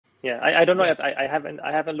Yeah, I don't know if Yes.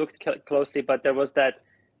 I haven't looked closely, but there was that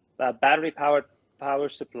battery power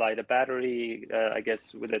supply, the battery, I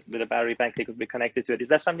guess with a battery bank that could be connected to it. Is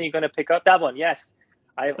that something you're going to pick up? That one, yes.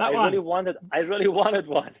 I That really one. wanted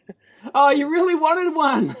one. Oh, you really wanted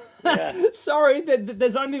one. Yeah, Sorry,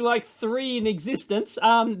 there's only like 3 in existence.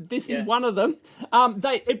 This is yeah, one of them.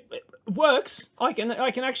 It works. I can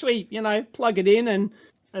actually, plug it in, and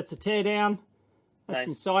that's a tear down. That's nice.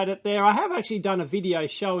 inside it there. I have actually done a video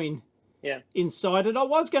showing Yeah, inside it. I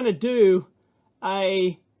was going to do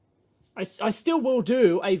a I still will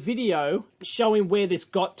do a video showing where this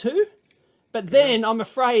got to, but then I'm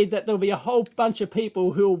afraid that there'll be a whole bunch of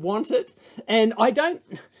people who'll want it, and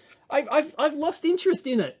I've lost interest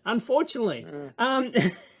in it, unfortunately.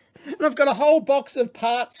 And I've got a whole box of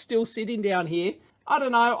parts still sitting down here. I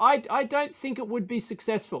don't know. I don't think it would be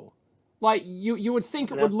successful. Like you would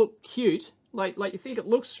think it would no, look cute. Like you think it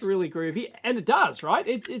looks really groovy, and it does, right?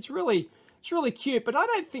 It's really cute, but I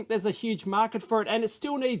don't think there's a huge market for it, and it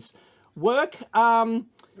still needs work. It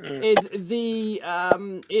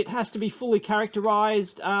has to be fully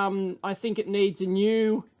characterized. I think it needs a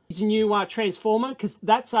new transformer, because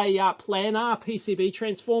that's a planar PCB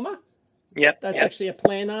transformer. yep, That's yep. actually a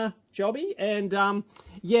planar jobby, and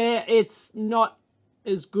yeah, it's not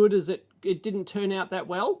as good as it didn't turn out that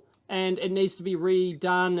well, and it needs to be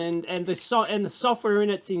redone, and the software in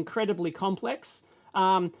it's incredibly complex.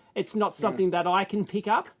 It's not something that I can pick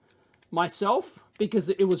up myself, because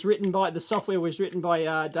the software was written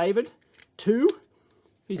by David too,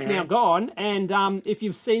 who's now gone. And if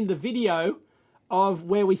you've seen the video of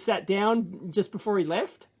where we sat down just before he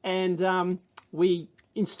left, and we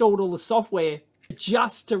installed all the software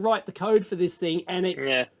just to write the code for this thing, and it's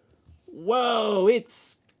Yeah, whoa,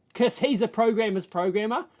 it's because he's a programmer's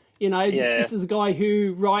programmer. yeah, This is a guy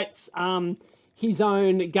who writes his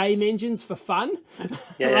own game engines for fun,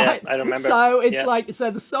 yeah, right? I remember. So it's Yeah, like, so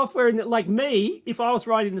the software, and like me, if I was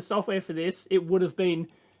writing the software for this, it would have been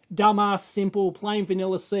dumbass simple, plain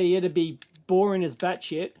vanilla C. It'd be boring as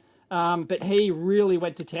batshit. But he really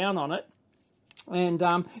went to town on it, and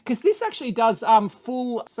because this actually does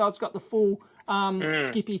full, so it's got the full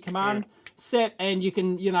Skippy command set, and you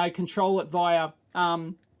can control it via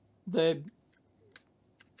the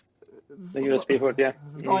USB port. Yeah,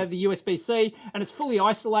 via the USB-C, and it's fully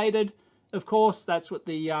isolated. Of course, that's what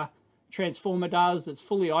the transformer does. It's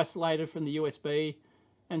fully isolated from the USB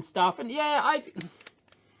and stuff. And yeah,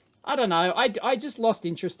 I don't know. I just lost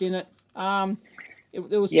interest in it.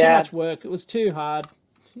 It was too much work. It was too hard.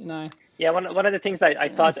 Yeah, one of the things I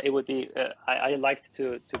thought it would be, I liked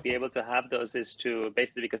to be able to have those, is to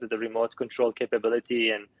basically, because of the remote control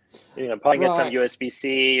capability, and pulling it from Right.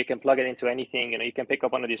 USB-C, you can plug it into anything. You can pick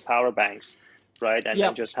up one of these power banks, right, and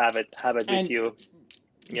Yep. just have it And with you.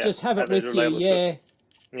 Yeah, just have it a with you. reliable Yeah. source.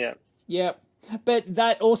 Yeah, Yep. But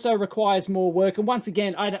that also requires more work. And once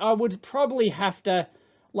again, I would probably have to,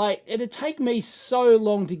 like, it'd take me so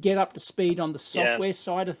long to get up to speed on the software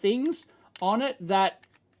side of things on it, that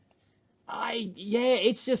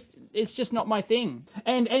it's just not my thing.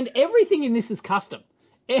 And everything in this is custom.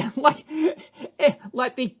 Like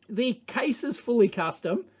the case is fully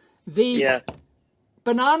custom. The yeah,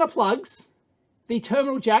 banana plugs, the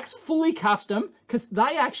terminal jacks, fully custom, because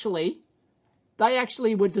they actually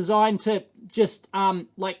were designed to just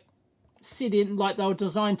like sit in, like they were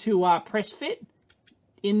designed to press fit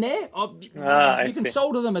in there. You can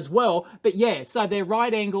solder them as well, but yeah, so they're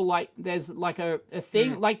right angle, like there's like a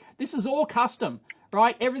thing, like this is all custom,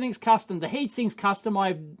 right? Everything's custom. The heatsink's custom.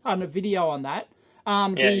 I've done a video on that.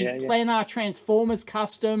 Planar transformers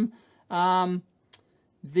custom.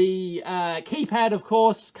 The keypad, of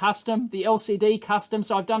course, custom. The LCD custom.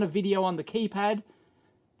 So I've done a video on the keypad,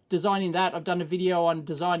 designing that. I've done a video on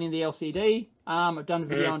designing the LCD. I've done a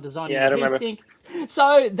video on designing the heatsink.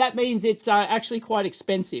 So that means it's actually quite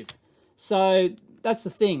expensive. So that's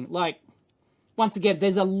the thing. Like, once again,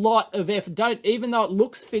 there's a lot of effort. Even though it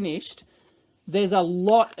looks finished, there's a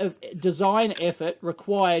lot of design effort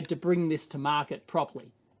required to bring this to market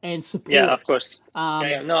properly and support. Yeah, of course. No,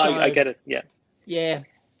 I get it. Yeah.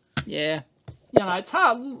 Yeah. It's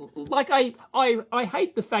hard. Like I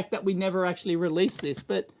hate the fact that we never actually released this,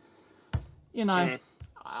 but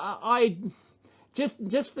I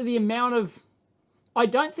just for the amount of, I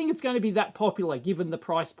don't think it's going to be that popular given the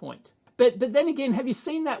price point. But then again, have you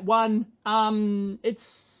seen that one?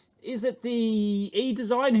 Is it the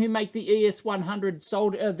E-Design who make the ES100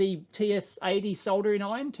 solder, the TS80 soldering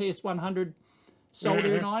iron, TS100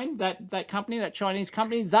 soldering iron? That company, that Chinese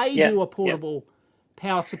company, they do a portable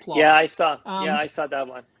power supply. Yeah, I saw. I saw that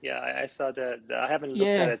one. Yeah, I saw I haven't looked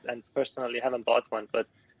at it, and personally haven't bought one, but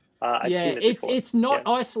I've Yeah, seen it before. it's not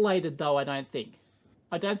isolated though. I don't think.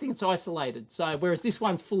 It's isolated. So whereas this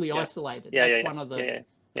one's fully isolated. That's one of the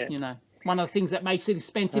you know, one of the things that makes it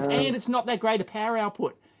expensive, and it's not that great a power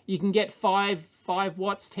output. You can get 5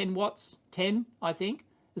 watts, 10 watts, 10 I think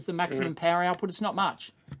is the maximum power output. It's not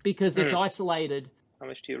much because it's isolated. How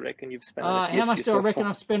much do you reckon you've spent on the PSU how much do I reckon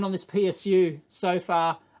I've spent on this PSU so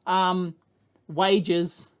far?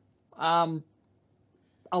 Wages, a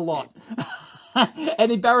lot.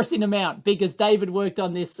 An embarrassing amount because David worked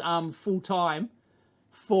on this full time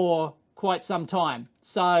for quite some time.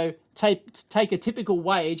 So take a typical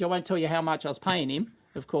wage. I won't tell you how much I was paying him,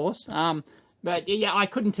 of course. But yeah, I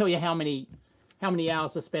couldn't tell you how many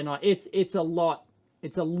hours I spent on it. It's a lot.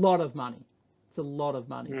 It's a lot of money. It's a lot of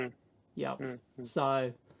money. Yeah.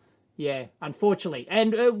 So yeah, unfortunately.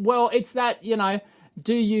 And well, it's that, you know,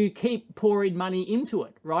 do you keep pouring money into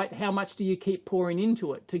it, right? How much do you keep pouring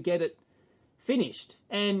into it to get it finished?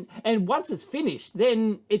 And once it's finished,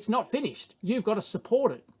 then it's not finished. You've got to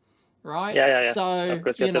support it, right? Yeah. So, of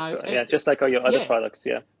course, you know, just like all your other products,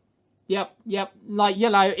 Yep. Like, you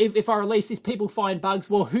know, if I release this, people find bugs,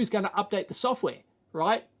 well, who's going to update the software,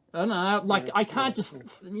 right? I don't know, like, I can't just,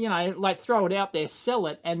 you know, like, throw it out there, sell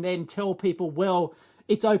it, and then tell people, well,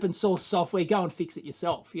 it's open source software, go and fix it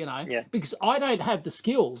yourself, you know? Because I don't have the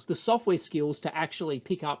skills, the software skills to actually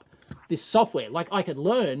pick up this software. Like, I could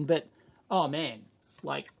learn, but, oh, man,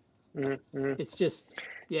 like, it's just...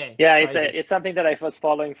 Yeah, it's something that I was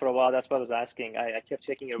following for a while. That's what I was asking. I kept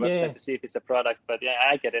checking your website to see if it's a product, but yeah,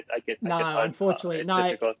 I get it. No, unfortunately, no.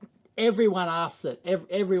 Difficult. Everyone asks it.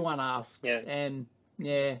 Everyone asks, and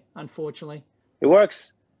yeah, unfortunately, it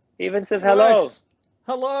works. It even says hello.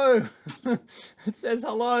 Hello. It says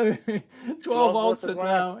hello. 12 volts at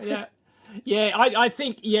now. Yeah. I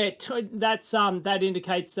think that's that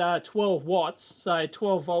indicates 12 watts. So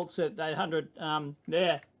 12 volts at 800.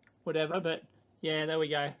 Whatever, but. Yeah, there we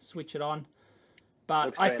go. Switch it on.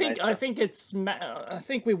 But I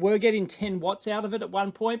think we were getting 10 watts out of it at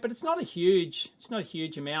one point, but it's not a huge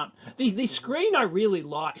amount. The screen I really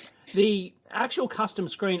like. The actual custom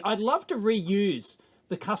screen, I'd love to reuse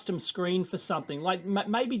the custom screen for something. Like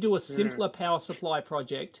maybe do a simpler power supply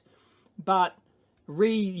project, but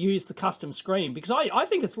reuse the custom screen because I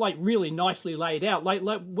think it's like really nicely laid out. Like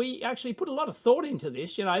we actually put a lot of thought into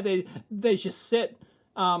this, you know, there's just set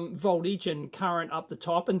voltage and current up the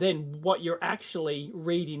top, and then what you're actually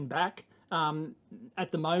reading back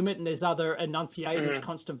at the moment, and there's other enunciators,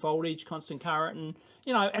 constant voltage, constant current, and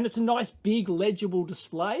you know, and it's a nice big legible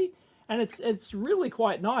display, and it's really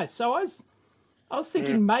quite nice. So I was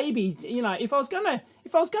thinking maybe, you know, if I was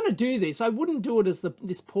gonna do this, I wouldn't do it as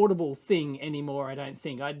this portable thing anymore. I don't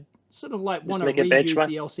think I'd sort of like want to reuse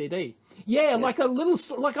the LCD. Yeah, like a little,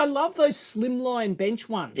 like I love those slimline bench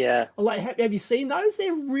ones. Yeah. Like, have you seen those?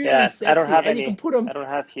 They're really sexy. I don't have and any. You can put them I don't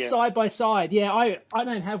have here. Side by side. Yeah, I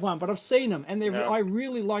don't have one, but I've seen them, and I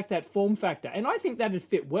really like that form factor, and I think that'd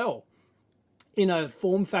fit well in a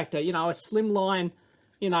form factor. You know, a slimline,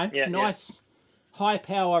 you know, nice high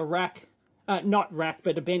power rack, not rack,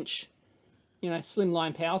 but a bench. You know,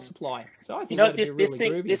 slimline power supply. So I think that'd be really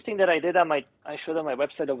groovy. This thing that I did I showed on my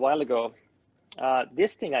website a while ago.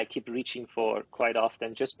 This thing I keep reaching for quite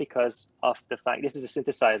often just because of the fact this is a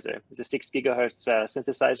synthesizer. It's a 6 gigahertz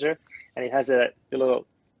synthesizer, and it has a little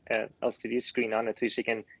LCD screen on it, so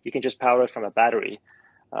you can just power it from a battery.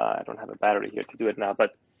 I don't have a battery here to do it now,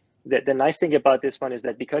 but the nice thing about this one is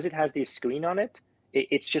that because it has this screen on it,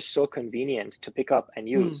 it's just so convenient to pick up and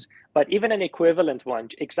use. But even an equivalent one,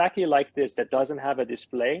 exactly like this, that doesn't have a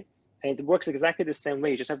display, and it works exactly the same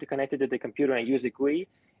way, you just have to connect it to the computer and use a GUI,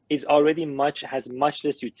 is already has much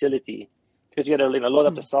less utility because you got to load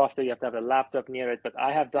up the software, you have to have a laptop near it. But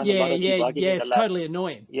I have done a lot of debugging in the lab. It's totally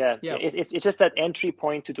annoying. It's just that entry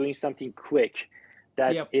point to doing something quick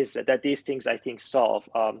that these things I think solve.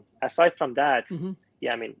 Aside from that,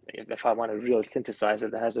 I mean, if I want a real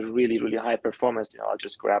synthesizer that has a really, really high performance, I'll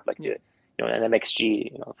just grab like an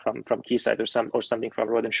MXG, from Keysight or something from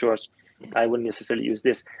Roden Shores. I wouldn't necessarily use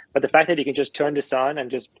this, but the fact that you can just turn this on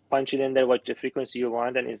and just punch it in there what the frequency you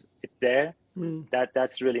want, and it's there,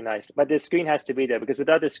 that's really nice. But the screen has to be there, because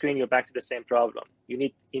without the screen, you're back to the same problem. You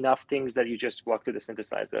need enough things that you just walk to the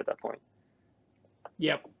synthesizer at that point.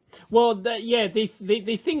 Yep. Well,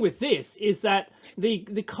 the thing with this is that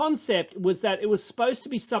the concept was that it was supposed to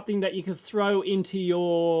be something that you could throw into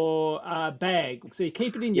your bag. So you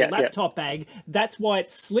keep it in your laptop bag. That's why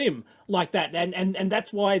it's slim like that, and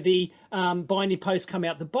that's why the binding posts come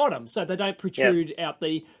out the bottom, so they don't protrude out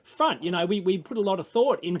the front. We put a lot of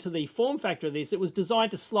thought into the form factor of this. It was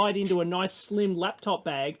designed to slide into a nice slim laptop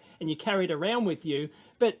bag, and you carry it around with you.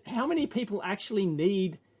 But how many people actually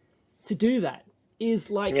need to do that is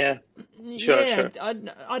like, Yeah, sure, yeah, sure.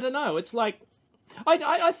 I don't know. It's like,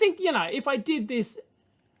 I think, you know, if I did this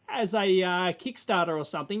as a Kickstarter or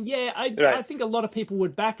something, yeah, I Right. think a lot of people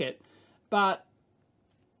would back it. But,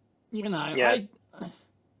 you know, Yeah.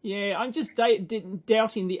 yeah, I'm just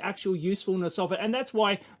doubting the actual usefulness of it. And that's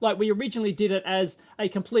why, like, we originally did it as a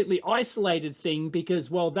completely isolated thing because,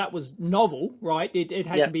 well, that was novel, right? It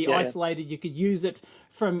had Yeah, to be yeah, yeah. isolated. You could use it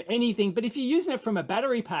from anything. But if you're using it from a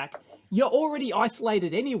battery pack, you're already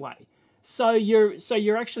isolated anyway. So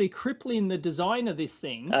you're actually crippling the design of this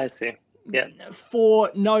thing I see. Yeah,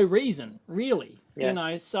 for no reason, really. yeah, You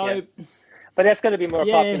know, so... yeah. But that's going to be more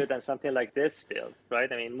Yeah. popular than something like this still,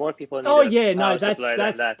 right? I mean, more people need Oh a yeah, no, power supply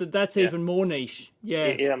than that. that's Yeah. even more niche. Yeah.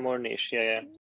 Even more niche. Yeah, yeah.